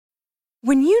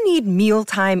When you need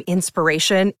mealtime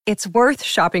inspiration, it's worth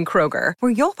shopping Kroger,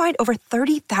 where you'll find over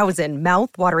 30,000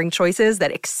 mouth-watering choices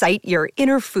that excite your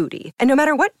inner foodie. And no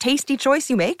matter what tasty choice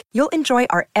you make, you'll enjoy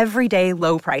our everyday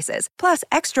low prices, plus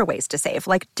extra ways to save,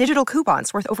 like digital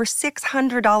coupons worth over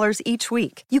 $600 each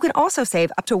week. You can also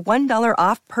save up to $1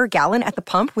 off per gallon at the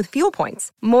pump with fuel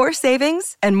points. More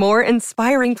savings and more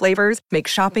inspiring flavors make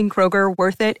shopping Kroger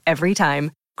worth it every time.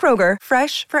 Kroger,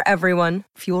 fresh for everyone.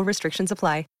 Fuel restrictions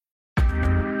apply.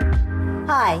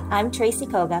 Hi, I'm Tracy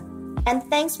Koga, and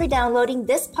thanks for downloading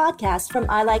this podcast from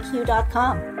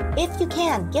ilikeyou.com. If you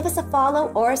can, give us a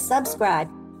follow or subscribe.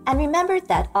 And remember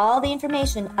that all the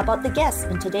information about the guests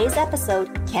in today's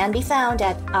episode can be found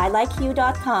at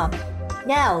ilikeyou.com.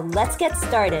 Now, let's get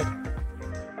started.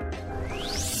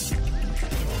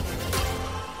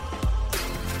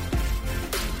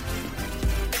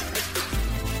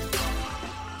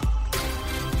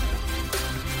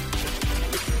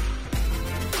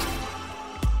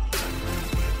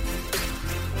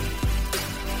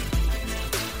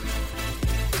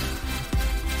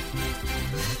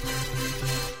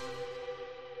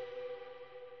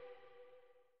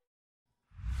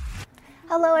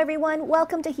 Hello everyone,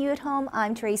 welcome to Hugh at Home.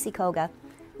 I'm Tracy Koga.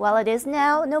 Well, it is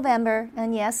now November,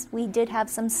 and yes, we did have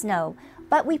some snow,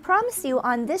 but we promise you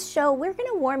on this show we're going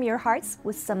to warm your hearts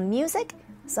with some music,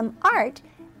 some art,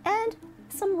 and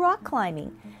some rock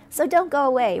climbing. So don't go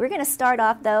away. We're going to start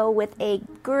off though with a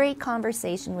great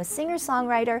conversation with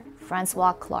singer-songwriter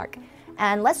Francois Klark.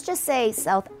 And let's just say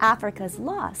South Africa's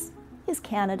loss is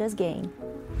Canada's gain.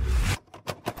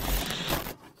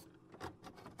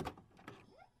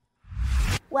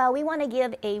 Well, we want to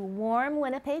give a warm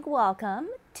Winnipeg welcome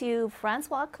to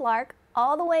Francois Klark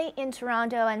all the way in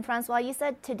Toronto. And Francois, you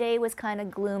said today was kind of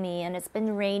gloomy and it's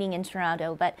been raining in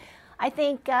Toronto, but I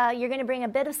think you're going to bring a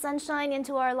bit of sunshine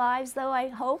into our lives, though, I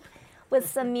hope, with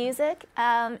some music.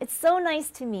 It's so nice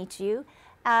to meet you.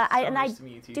 Nice to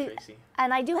meet you too, Tracy.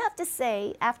 And I do have to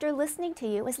say, after listening to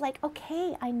you, it's like,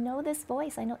 okay, I know this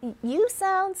voice. I know you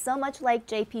sound so much like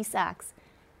J.P. Saxe.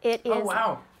 It is. Oh,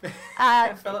 wow.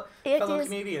 fellow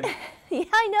Canadian. Yeah,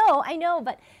 I know,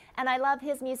 and I love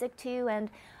his music too,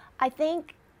 and I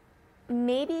think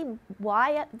maybe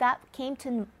why that came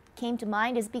to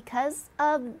mind is because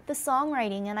of the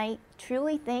songwriting, and I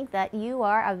truly think that you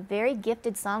are a very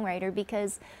gifted songwriter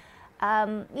because,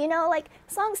 like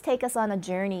songs take us on a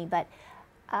journey, but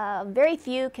very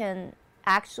few can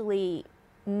actually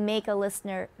make a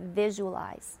listener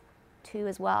visualize too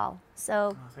as well.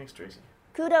 So. Oh, thanks, Tracy.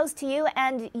 Kudos to you,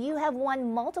 and you have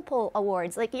won multiple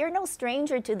awards. Like, you're no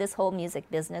stranger to this whole music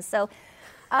business. So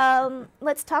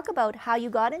let's talk about how you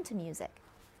got into music.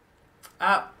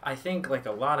 I think, like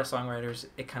a lot of songwriters,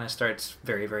 it kind of starts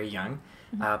very, very young.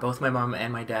 Mm-hmm. Both my mom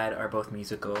and my dad are both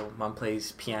musical. Mom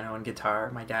plays piano and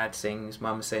guitar. My dad sings.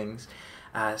 Mom sings.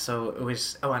 So it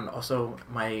was... Oh, and also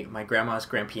my grandma's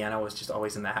grand piano was just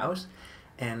always in the house.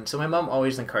 And so my mom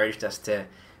always encouraged us to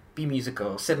be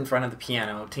musical, sit in front of the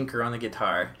piano, tinker on the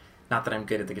guitar. Not that I'm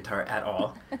good at the guitar at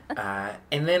all.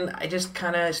 And then I just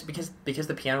kind of, because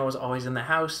the piano was always in the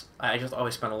house, I just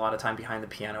always spent a lot of time behind the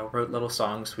piano, wrote little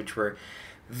songs which were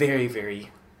very,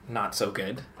 very not so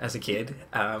good as a kid.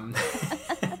 And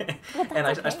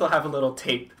I still have a little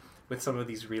tape with some of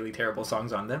these really terrible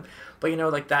songs on them. But,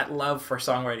 like that love for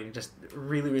songwriting just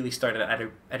really, really started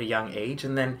at a young age.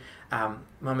 And then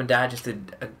Mom and Dad just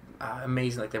did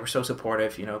amazing. Like, they were so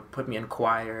supportive, put me in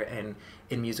choir and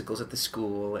in musicals at the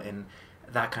school, and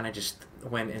that kind of just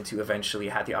went into eventually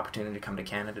had the opportunity to come to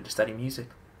Canada to study music.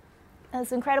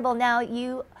 That's incredible. Now,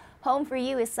 home for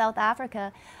you is South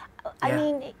Africa. Yeah. I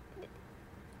mean,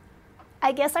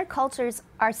 I guess our cultures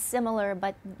are similar,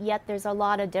 but yet there's a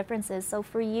lot of differences. So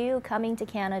for you coming to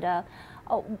Canada,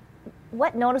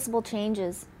 what noticeable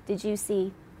changes did you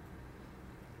see?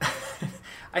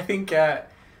 I think,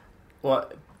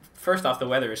 first off, the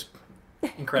weather is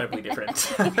incredibly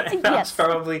different. That's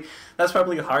probably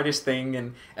the hardest thing.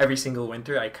 And every single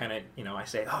winter, I kind of, I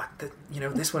say,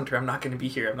 this winter I'm not going to be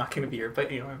here.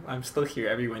 But I'm still here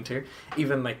every winter.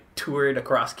 Even like toured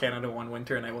across Canada one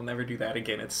winter, and I will never do that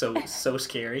again. It's so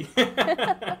scary.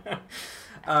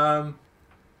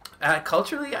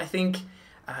 Culturally, I think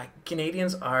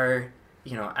Canadians are,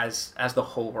 as the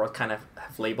whole world kind of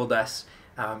have labeled us,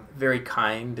 very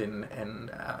kind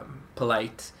and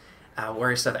polite.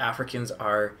 Whereas South Africans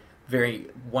are very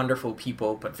wonderful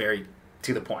people, but very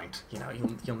to the point.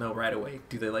 You'll know right away,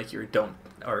 do they like you or don't,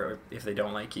 or if they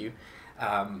don't like you.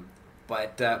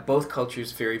 But both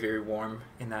cultures very, very warm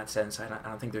in that sense. I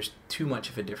don't think there's too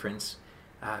much of a difference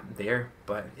there,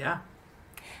 but yeah.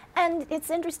 And it's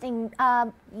interesting,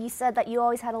 you said that you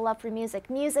always had a love for music.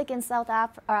 Music in South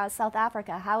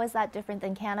Africa, how is that different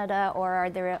than Canada, or are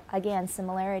there, again,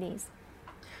 similarities?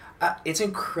 It's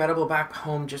incredible back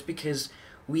home just because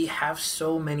we have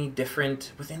so many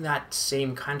different, within that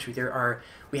same country,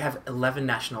 we have 11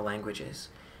 national languages.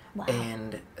 Wow.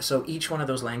 And so each one of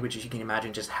those languages, you can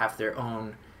imagine, just have their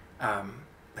own,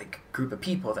 group of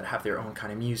people that have their own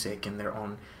kind of music and their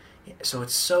own. So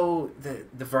it's the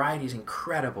variety is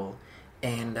incredible,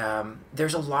 and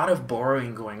there's a lot of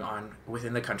borrowing going on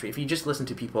within the country. If you just listen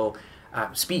to people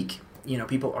speak,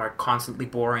 people are constantly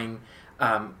borrowing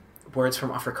words from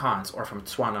Afrikaans or from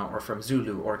Tswana or from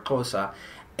Zulu or Xhosa,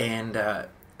 and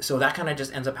so that kind of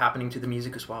just ends up happening to the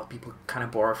music as well. People kind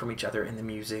of borrow from each other in the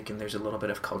music, and there's a little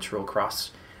bit of cultural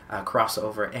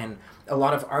crossover, and a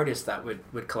lot of artists that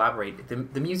would collaborate.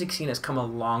 The music scene has come a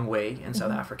long way in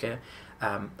South Africa.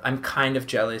 I'm kind of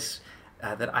jealous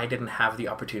that I didn't have the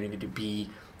opportunity to be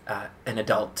an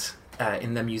adult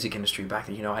in the music industry back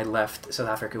then. I left South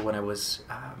Africa when I was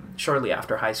shortly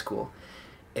after high school,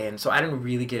 and so I didn't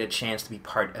really get a chance to be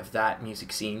part of that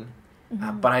music scene.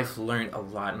 But I've learned a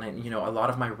lot, and a lot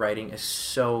of my writing is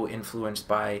so influenced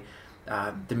by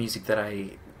the music that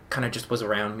I kind of just was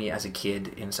around me as a kid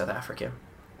in South Africa.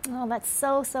 Oh, that's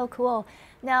so, so cool.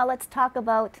 Now let's talk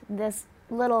about this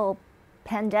little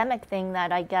pandemic thing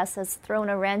that I guess has thrown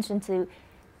a wrench into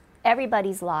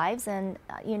everybody's lives, and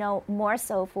more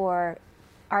so for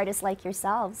artists like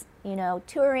yourselves,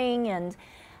 touring and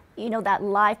that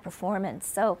live performance.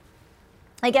 So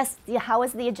I guess, how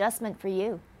was the adjustment for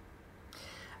you?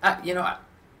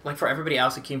 Like for everybody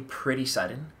else, it came pretty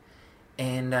sudden,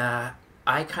 and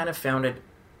I kind of found it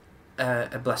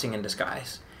a blessing in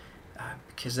disguise,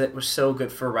 because it was so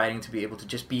good for writing to be able to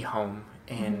just be home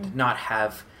and not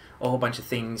have a whole bunch of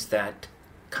things that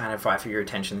kind of vie for your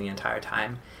attention the entire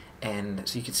time. And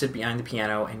so you could sit behind the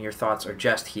piano and your thoughts are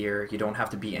just here. You don't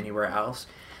have to be anywhere else.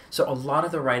 So a lot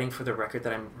of the writing for the record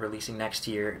that I'm releasing next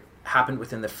year happened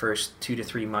within the first 2 to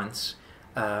 3 months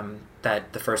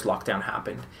that the first lockdown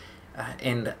happened.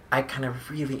 And I kind of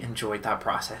really enjoyed that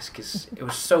process because it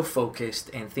was so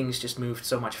focused and things just moved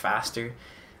so much faster.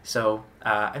 So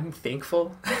I'm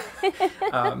thankful.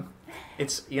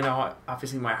 It's,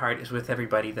 obviously my heart is with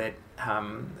everybody that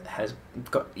has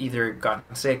either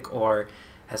gotten sick or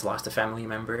has lost a family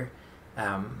member.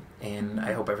 And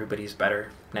I hope everybody's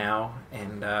better now.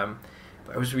 And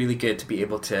it was really good to be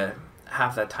able to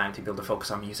have that time to be able to focus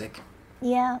on music.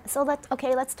 Yeah, so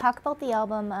let's talk about the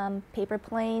album. Paper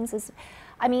Planes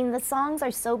the songs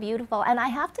are so beautiful, and I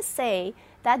have to say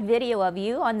that video of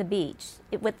you on the beach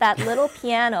with that little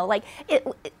piano,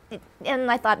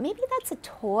 and I thought maybe that's a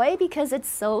toy because it's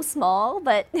so small,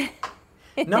 but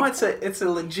no, it's a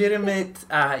legitimate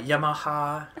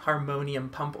Yamaha harmonium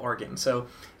pump organ. So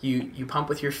you pump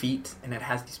with your feet, and it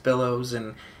has these billows,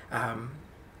 and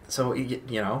so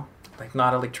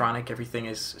not electronic. Everything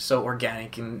is so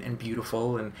organic and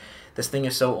beautiful, and this thing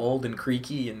is so old and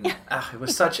creaky, and it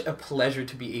was such a pleasure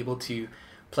to be able to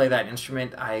play that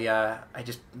instrument. I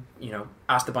just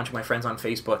asked a bunch of my friends on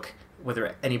Facebook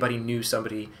whether anybody knew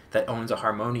somebody that owns a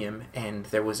harmonium, and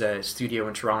there was a studio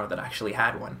in Toronto that actually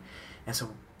had one, and so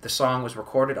the song was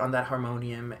recorded on that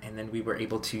harmonium, and then we were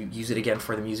able to use it again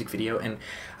for the music video. And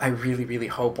I really, really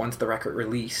hope once the record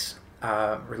releases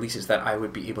that I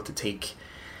would be able to take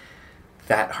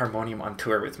that harmonium on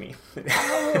tour with me.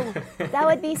 Oh, that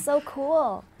would be so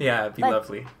cool. Yeah, it'd be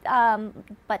lovely.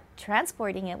 But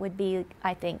transporting it would be,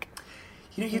 I think,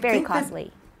 very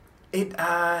costly.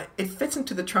 It fits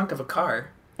into the trunk of a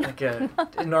car, like a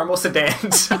normal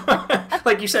sedan. So,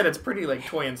 like you said, it's pretty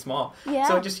toy and small. Yeah.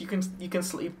 So just you can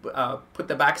sleep, put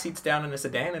the back seats down in a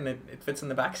sedan, and it fits in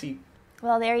the back seat.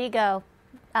 Well, there you go.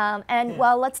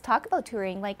 Well, let's talk about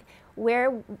touring.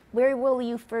 Where will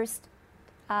you first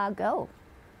go?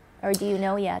 Or do you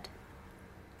know yet?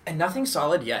 And nothing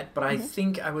solid yet, but I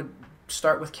think I would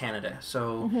start with Canada.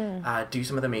 So do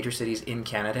some of the major cities in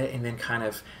Canada, and then kind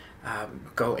of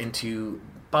go into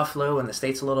Buffalo and the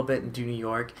States a little bit, and do New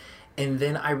York. And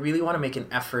then I really want to make an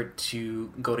effort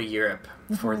to go to Europe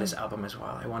for this album as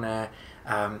well. I want to,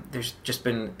 there's just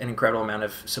been an incredible amount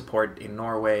of support in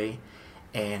Norway.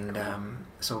 And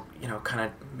so, kind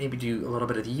of maybe do a little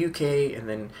bit of the UK, and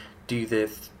then do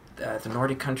the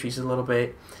Nordic countries a little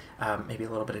bit, maybe a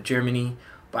little bit of Germany.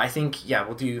 But I think,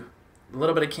 we'll do a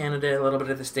little bit of Canada, a little bit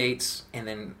of the States, and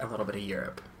then a little bit of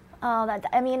Europe. Oh, that's,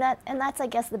 I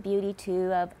guess, the beauty,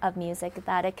 too, of music,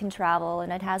 that it can travel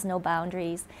and it has no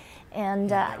boundaries. And,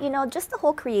 just the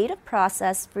whole creative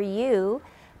process for you,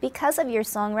 because of your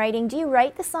songwriting, do you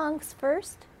write the songs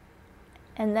first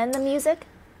and then the music?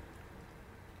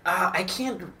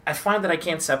 I find that I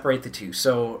can't separate the two.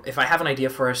 So if I have an idea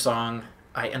for a song,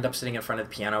 I end up sitting in front of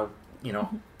the piano,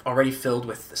 already filled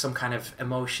with some kind of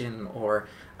emotion or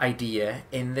idea.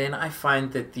 And then I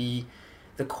find that the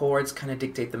chords kind of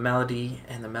dictate the melody,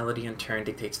 and the melody in turn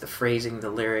dictates the phrasing,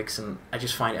 the lyrics, and I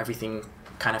just find everything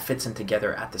kind of fits in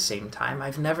together at the same time.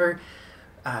 I've never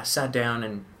sat down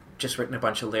and just written a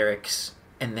bunch of lyrics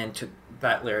and then took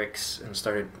that lyrics and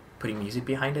started putting music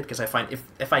behind it, because I find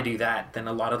if I do that, then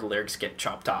a lot of the lyrics get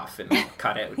chopped off and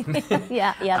cut out.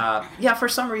 Yeah. For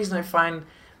some reason, I find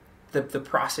the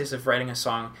process of writing a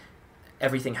song,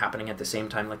 everything happening at the same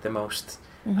time, like the most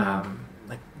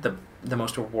the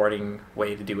most rewarding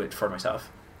way to do it for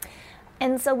myself.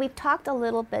 And so we've talked a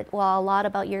lot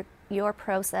about your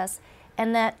process,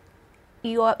 and that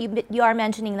you are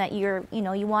mentioning that you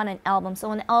want an album.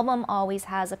 So an album always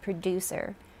has a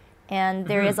producer, and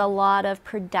there is a lot of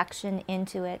production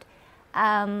into it.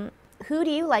 Who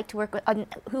do you like to work with?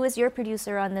 Who is your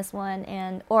producer on this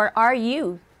one, or are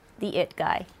you the it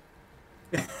guy?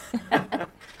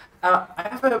 I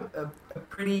have a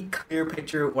pretty clear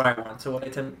picture of what I want. So what I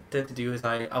tend to do is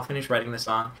I'll finish writing the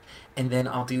song, and then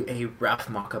I'll do a rough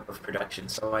mock-up of production.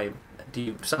 So I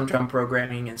do some drum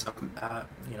programming and some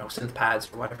synth pads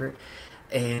or whatever.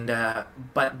 And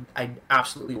but I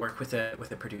absolutely work with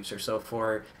a producer. So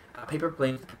for Paper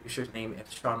Plane, the producer's name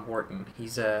is Sean Wharton.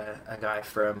 He's a guy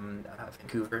from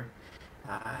Vancouver,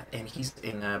 and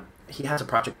he has a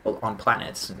project called On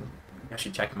Planets, and I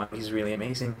should check him out. He's really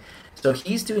amazing. So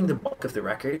he's doing the bulk of the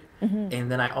record. And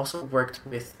then I also worked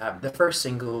with the first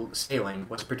single, Sailing,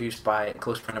 was produced by a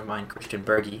close friend of mine, Christian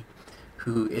Berge,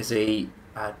 who is a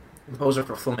composer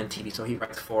for film and TV. So he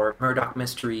writes for Murdoch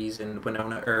Mysteries and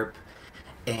Winona Earp.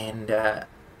 And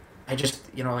I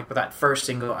just, with that first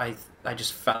single, I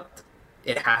just felt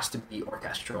it has to be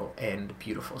orchestral and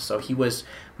beautiful. So he was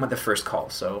the first call.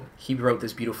 So he wrote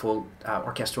this beautiful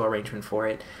orchestral arrangement for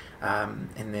it.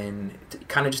 And then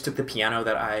kind of just took the piano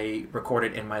that I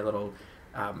recorded in my little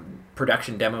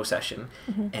production demo session,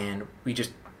 and we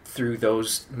just threw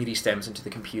those MIDI stems into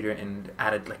the computer and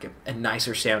added like a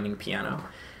nicer sounding piano.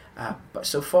 But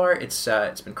so far it's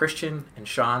been Christian and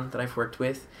Sean that I've worked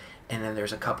with, and then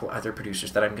there's a couple other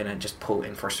producers that I'm gonna just pull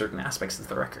in for certain aspects of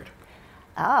the record.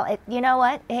 Oh, you know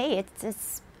what? Hey,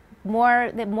 it's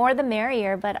more the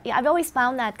merrier. But I've always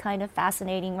found that kind of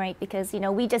fascinating, right? Because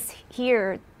we just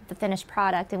hear the finished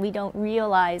product and we don't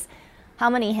realize how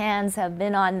many hands have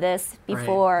been on this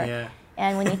before. Right, yeah.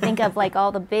 And when you think of like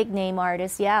all the big name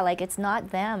artists, it's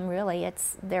not them really,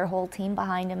 it's their whole team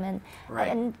behind them. And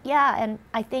and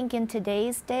I think in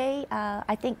today's day,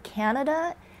 I think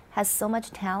Canada has so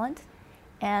much talent,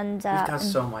 and we've got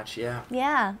so much,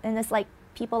 yeah, and it's like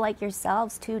people like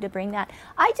yourselves too to bring that.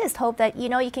 I just hope that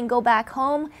you can go back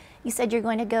home. You said you're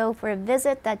going to go for a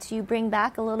visit, that you bring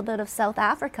back a little bit of South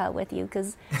Africa with you,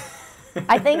 because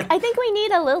I think we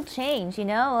need a little change,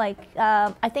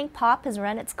 I think pop has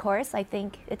run its course. I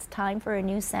think it's time for a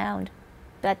new sound.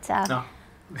 But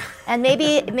and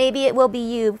maybe it will be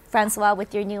you, Francois,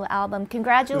 with your new album.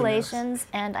 Congratulations,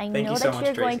 and I know that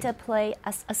you're going to play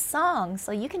a song,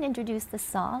 so you can introduce the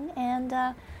song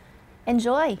and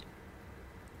enjoy.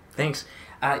 Thanks.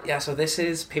 So this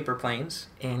is Paper Planes,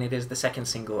 and it is the second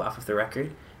single off of the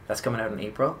record that's coming out in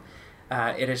April.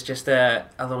 It is just a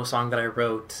little song that I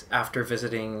wrote after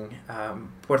visiting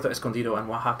Puerto Escondido in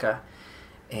Oaxaca,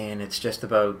 and it's just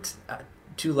about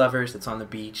two lovers that's on the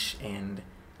beach, and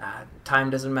time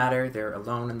doesn't matter. They're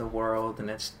alone in the world, and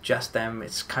it's just them.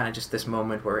 It's kind of just this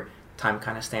moment where time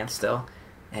kind of stands still,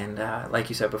 and like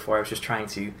you said before, I was just trying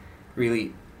to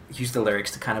really use the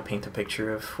lyrics to kind of paint a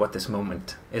picture of what this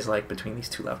moment is like between these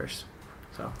two lovers.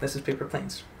 So this is Paper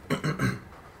Planes.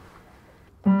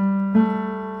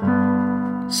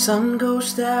 Sun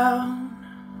goes down,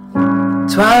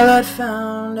 twilight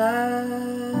found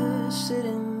us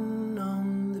sitting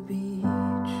on the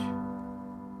beach.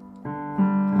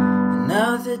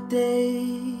 Another day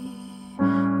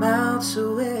melts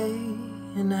away,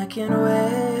 and I can't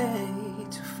wait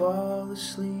to fall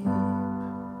asleep.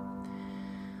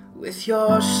 With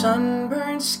your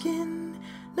sunburned skin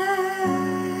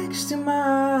next to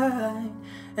mine,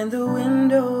 and the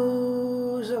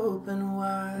windows open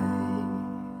wide,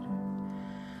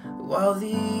 while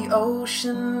the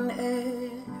ocean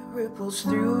air ripples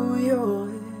through your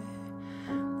hair,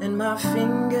 and my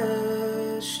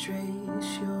fingers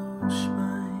trace your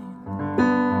spine.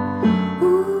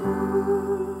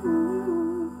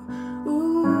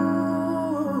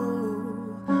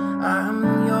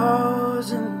 I'm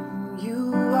yours and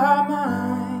you are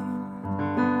mine.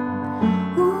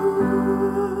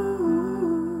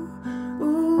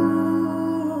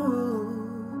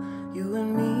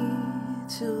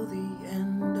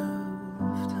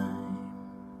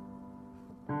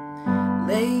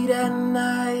 Late at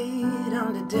night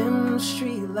under dim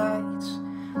street lights,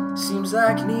 seems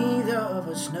like neither of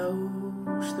us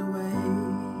knows the way.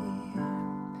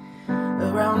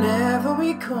 Around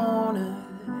every corner,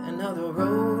 another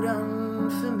road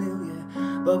unfamiliar,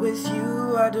 but with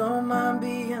you I don't mind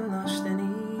being lost anywhere.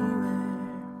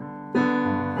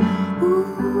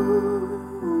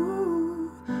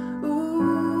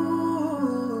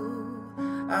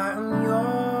 I'm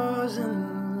yours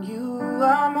and you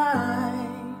are mine.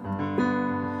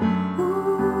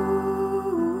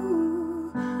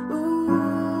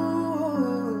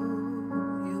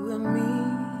 You and me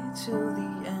till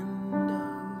the end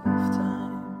of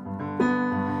time.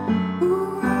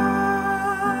 I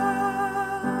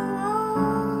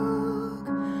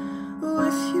walk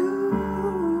with you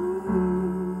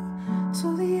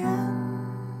till the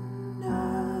end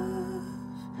of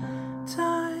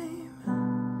time.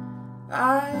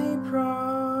 I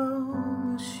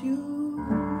promise you.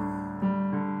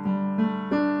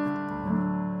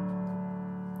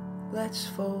 Let's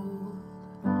fold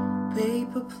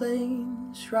paper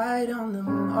planes, write on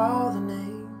them all the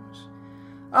names,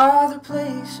 all the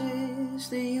places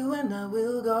that you and I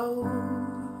will go.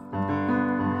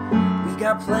 We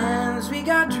got plans, we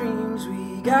got dreams,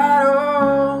 we got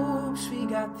hopes, we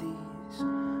got these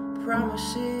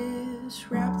promises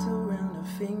wrapped around our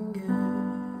fingers.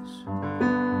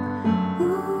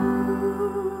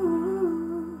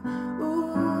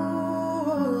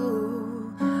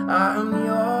 I'm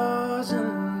yours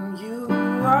and you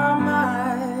are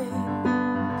mine.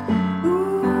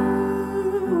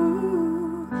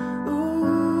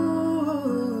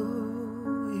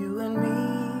 You and me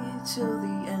till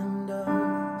the end of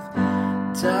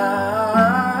time.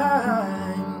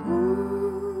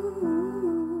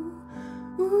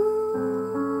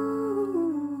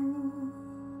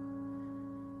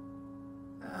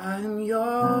 I'm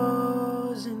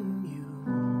yours and you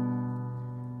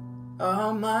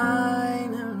are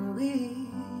mine, and we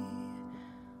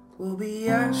will be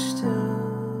yours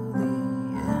till the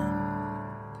end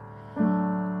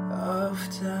of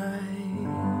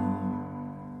time.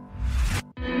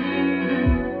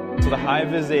 So the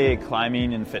Hive is a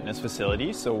climbing and fitness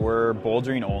facility, so we're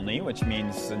bouldering only, which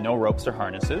means no ropes or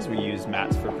harnesses. We use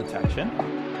mats for protection.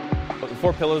 But the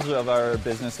 4 pillars of our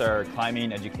business are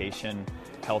climbing, education,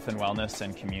 health and wellness,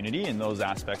 and community, and those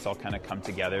aspects all kind of come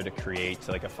together to create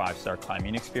like a 5-star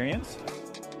climbing experience.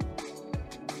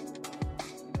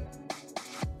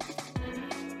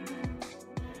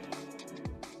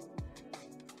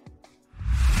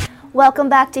 Welcome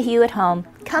back to Hue at Home.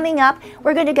 Coming up,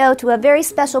 we're going to go to a very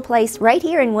special place right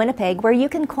here in Winnipeg where you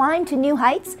can climb to new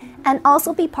heights and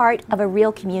also be part of a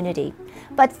real community.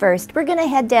 But first, we're going to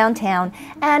head downtown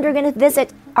and we're going to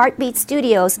visit ArtBeat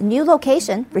Studios' new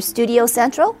location for Studio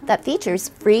Central that features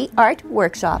free art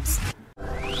workshops.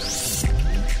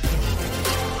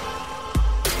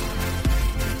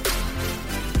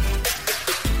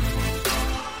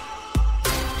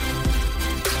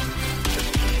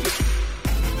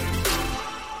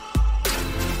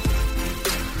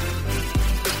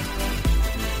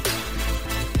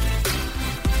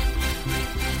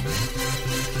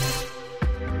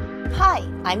 Hi,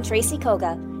 I'm Tracy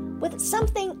Koga with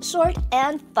something short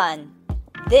and fun.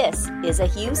 This is a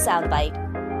Hue Soundbite.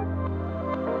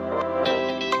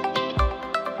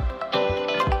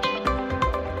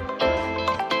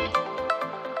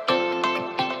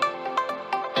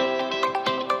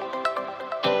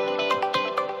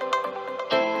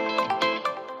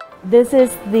 This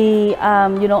is the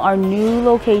our new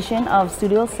location of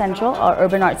Studio Central, our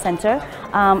Urban Art Center,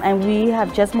 and we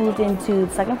have just moved into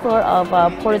the second floor of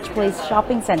Portage Place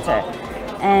Shopping Center.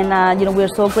 And we're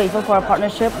so grateful for our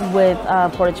partnership with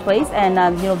Portage Place, and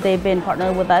they've been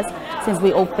partnering with us since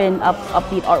we opened up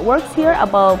ArtBeat Artworks here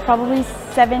about probably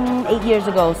 7-8 years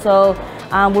ago. So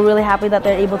we're really happy that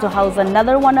they're able to house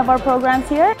another one of our programs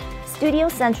here. Studio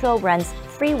Central runs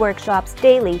free workshops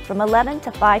daily from 11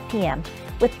 to 5 p.m.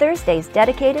 with Thursdays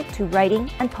dedicated to writing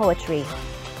and poetry.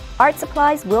 Art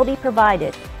supplies will be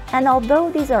provided, and although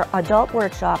these are adult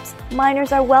workshops,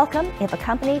 minors are welcome if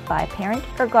accompanied by a parent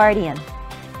or guardian.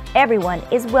 Everyone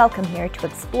is welcome here to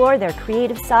explore their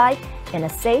creative side in a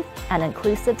safe and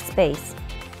inclusive space.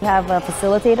 We have a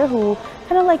facilitator who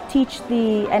kind of like teach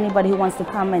anybody who wants to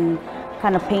come and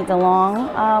kind of paint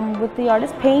along with the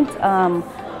artist. Paint,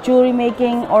 jewelry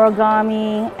making,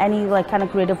 origami, any like kind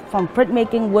of creative, from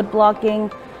printmaking, wood blocking,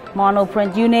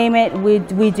 monoprint, you name it, we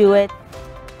do it.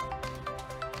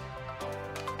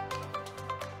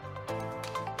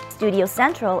 Studio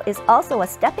Central is also a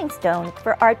stepping stone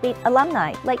for ArtBeat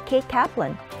alumni like Kate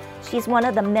Kaplan. She's one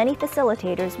of the many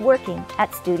facilitators working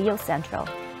at Studio Central.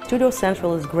 Studio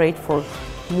Central is great for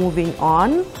moving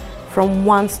on from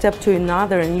one step to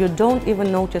another, and you don't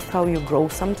even notice how you grow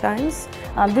sometimes.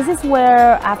 This is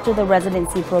where, after the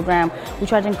residency program, we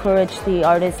try to encourage the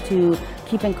artists to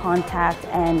keep in contact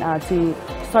and to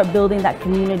start building that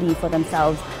community for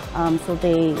themselves, so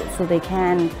they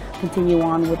can continue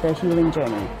on with their healing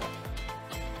journey.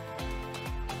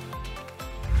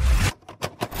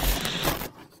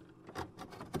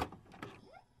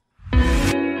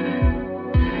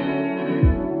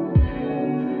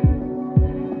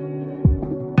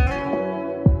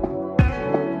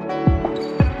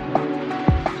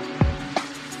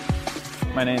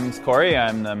 My name's Corey.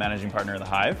 I'm the managing partner of the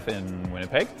Hive in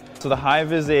Winnipeg. So the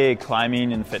Hive is a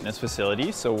climbing and fitness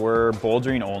facility. So we're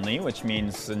bouldering only, which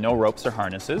means no ropes or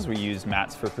harnesses. We use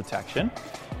mats for protection.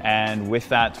 And with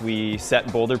that, we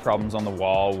set boulder problems on the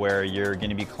wall where you're going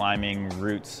to be climbing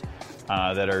routes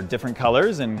that are different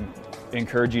colors and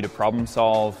encourage you to problem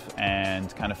solve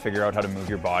and kind of figure out how to move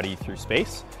your body through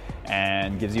space,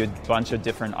 and gives you a bunch of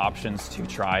different options to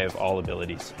try of all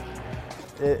abilities.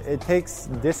 It takes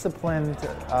discipline,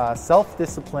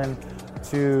 self-discipline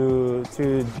to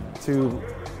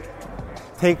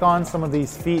take on some of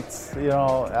these feats. You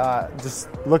know, just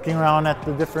looking around at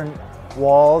the different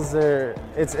walls.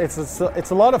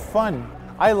 It's a lot of fun.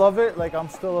 I love it. Like, I'm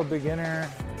still a beginner,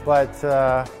 but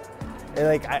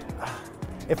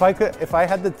if I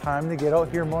had the time to get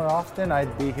out here more often,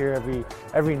 I'd be here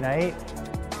every night.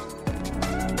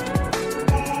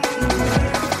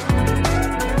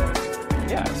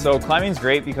 So climbing's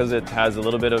great because it has a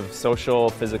little bit of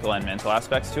social, physical, and mental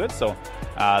aspects to it. So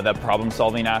that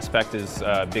problem-solving aspect is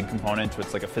a big component.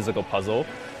 It's like a physical puzzle,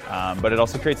 but it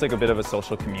also creates like a bit of a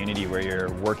social community where you're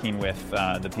working with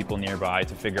the people nearby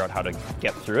to figure out how to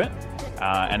get through it.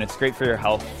 And it's great for your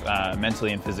health,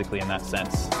 mentally and physically in that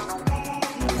sense.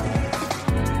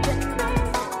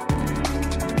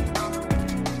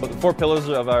 The 4 pillars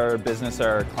of our business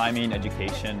are climbing,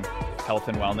 education, health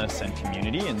and wellness, and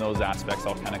community, and those aspects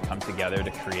all kind of come together to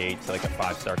create like a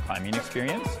 5-star climbing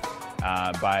experience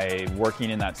by working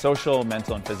in that social,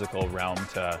 mental, and physical realm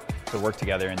to work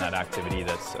together in that activity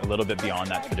that's a little bit beyond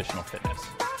that traditional fitness.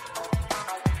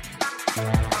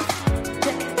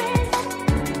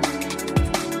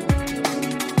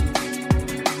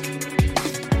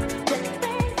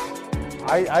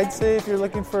 I'd say if you're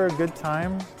looking for a good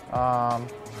time,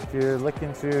 if you're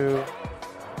looking to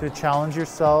challenge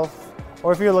yourself,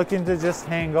 or if you're looking to just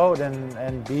hang out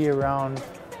and be around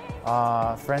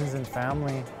friends and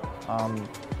family,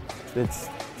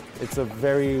 it's a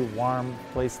very warm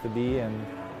place to be, and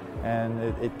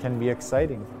it can be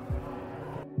exciting.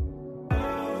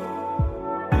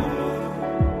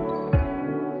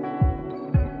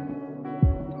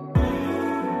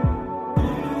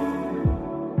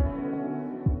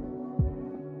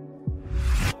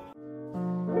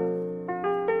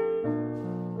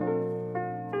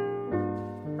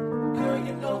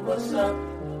 What's up?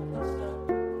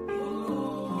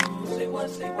 Ooh, say what,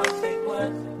 say what, say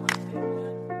what?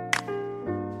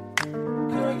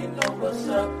 Girl, you know what's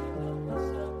up?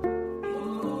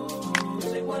 Ooh,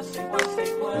 say what, say what,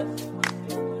 say what?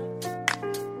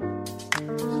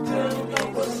 Girl, you know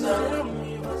what's up?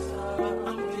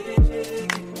 I'm feeling you.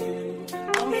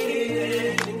 I'm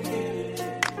feeling you.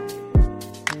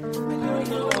 Girl, you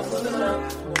know what's up?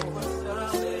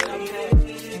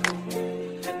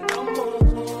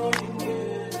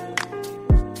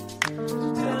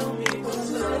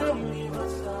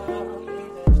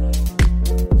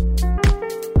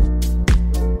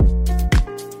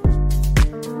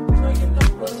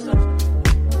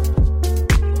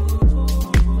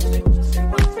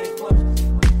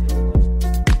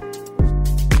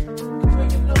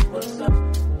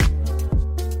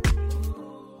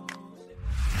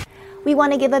 We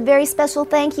want to give a very special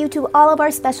thank you to all of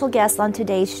our special guests on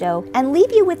today's show and leave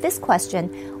you with this question.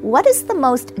 What is the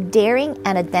most daring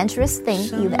and adventurous thing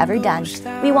you've ever done?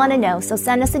 We want to know, so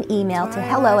send us an email to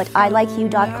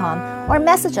hello@ilikeyou.com or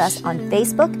message us on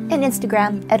Facebook and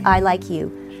Instagram at ilikeyou.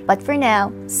 But for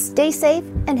now, stay safe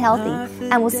and healthy,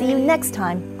 and we'll see you next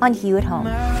time on Hue at Home.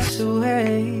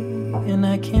 And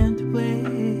I can't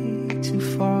wait to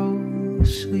fall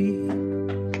asleep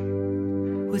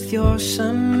with your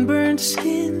sunburned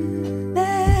skin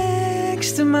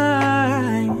next to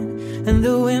mine and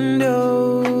the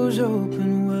windows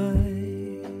open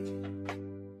wide.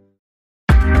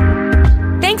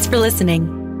 Thanks for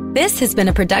listening. This has been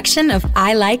a production of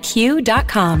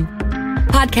ilikeyou.com.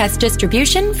 Podcast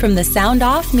distribution from the Sound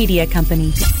Off Media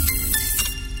Company.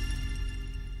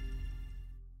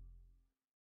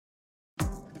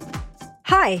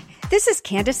 Hi, this is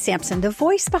Candace Sampson, the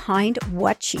voice behind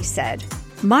What She Said.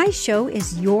 My show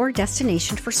is your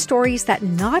destination for stories that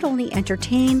not only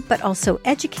entertain, but also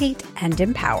educate and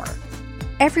empower.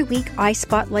 Every week, I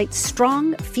spotlight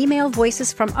strong female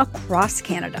voices from across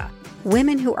Canada,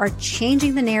 women who are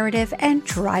changing the narrative and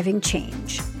driving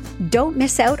change. Don't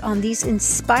miss out on these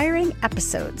inspiring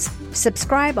episodes.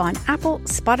 Subscribe on Apple,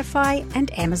 Spotify,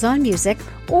 and Amazon Music,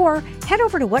 or head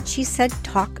over to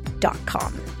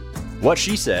whatshesaidtalk.com. What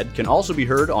She Said can also be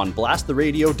heard on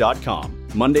blasttheradio.com,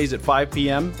 Mondays at 5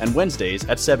 p.m. and Wednesdays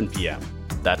at 7 p.m.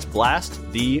 That's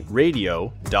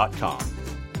blasttheradio.com.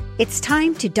 It's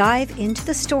time to dive into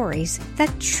the stories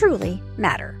that truly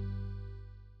matter.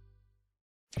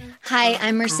 Hi,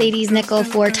 I'm Mercedes Nichol,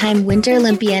 four-time Winter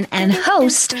Olympian and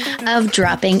host of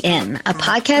Dropping In, a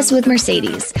podcast with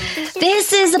Mercedes.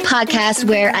 This is a podcast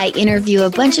where I interview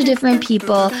a bunch of different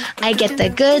people. I get the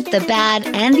good, the bad,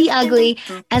 and the ugly,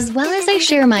 as well as I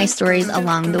share my stories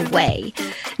along the way.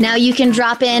 Now you can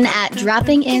drop in at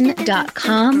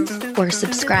droppingin.com or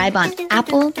subscribe on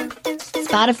Apple,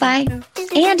 Spotify,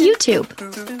 and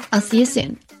YouTube. I'll see you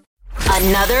soon.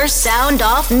 Another Sound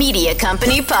Off Media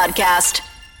Company podcast.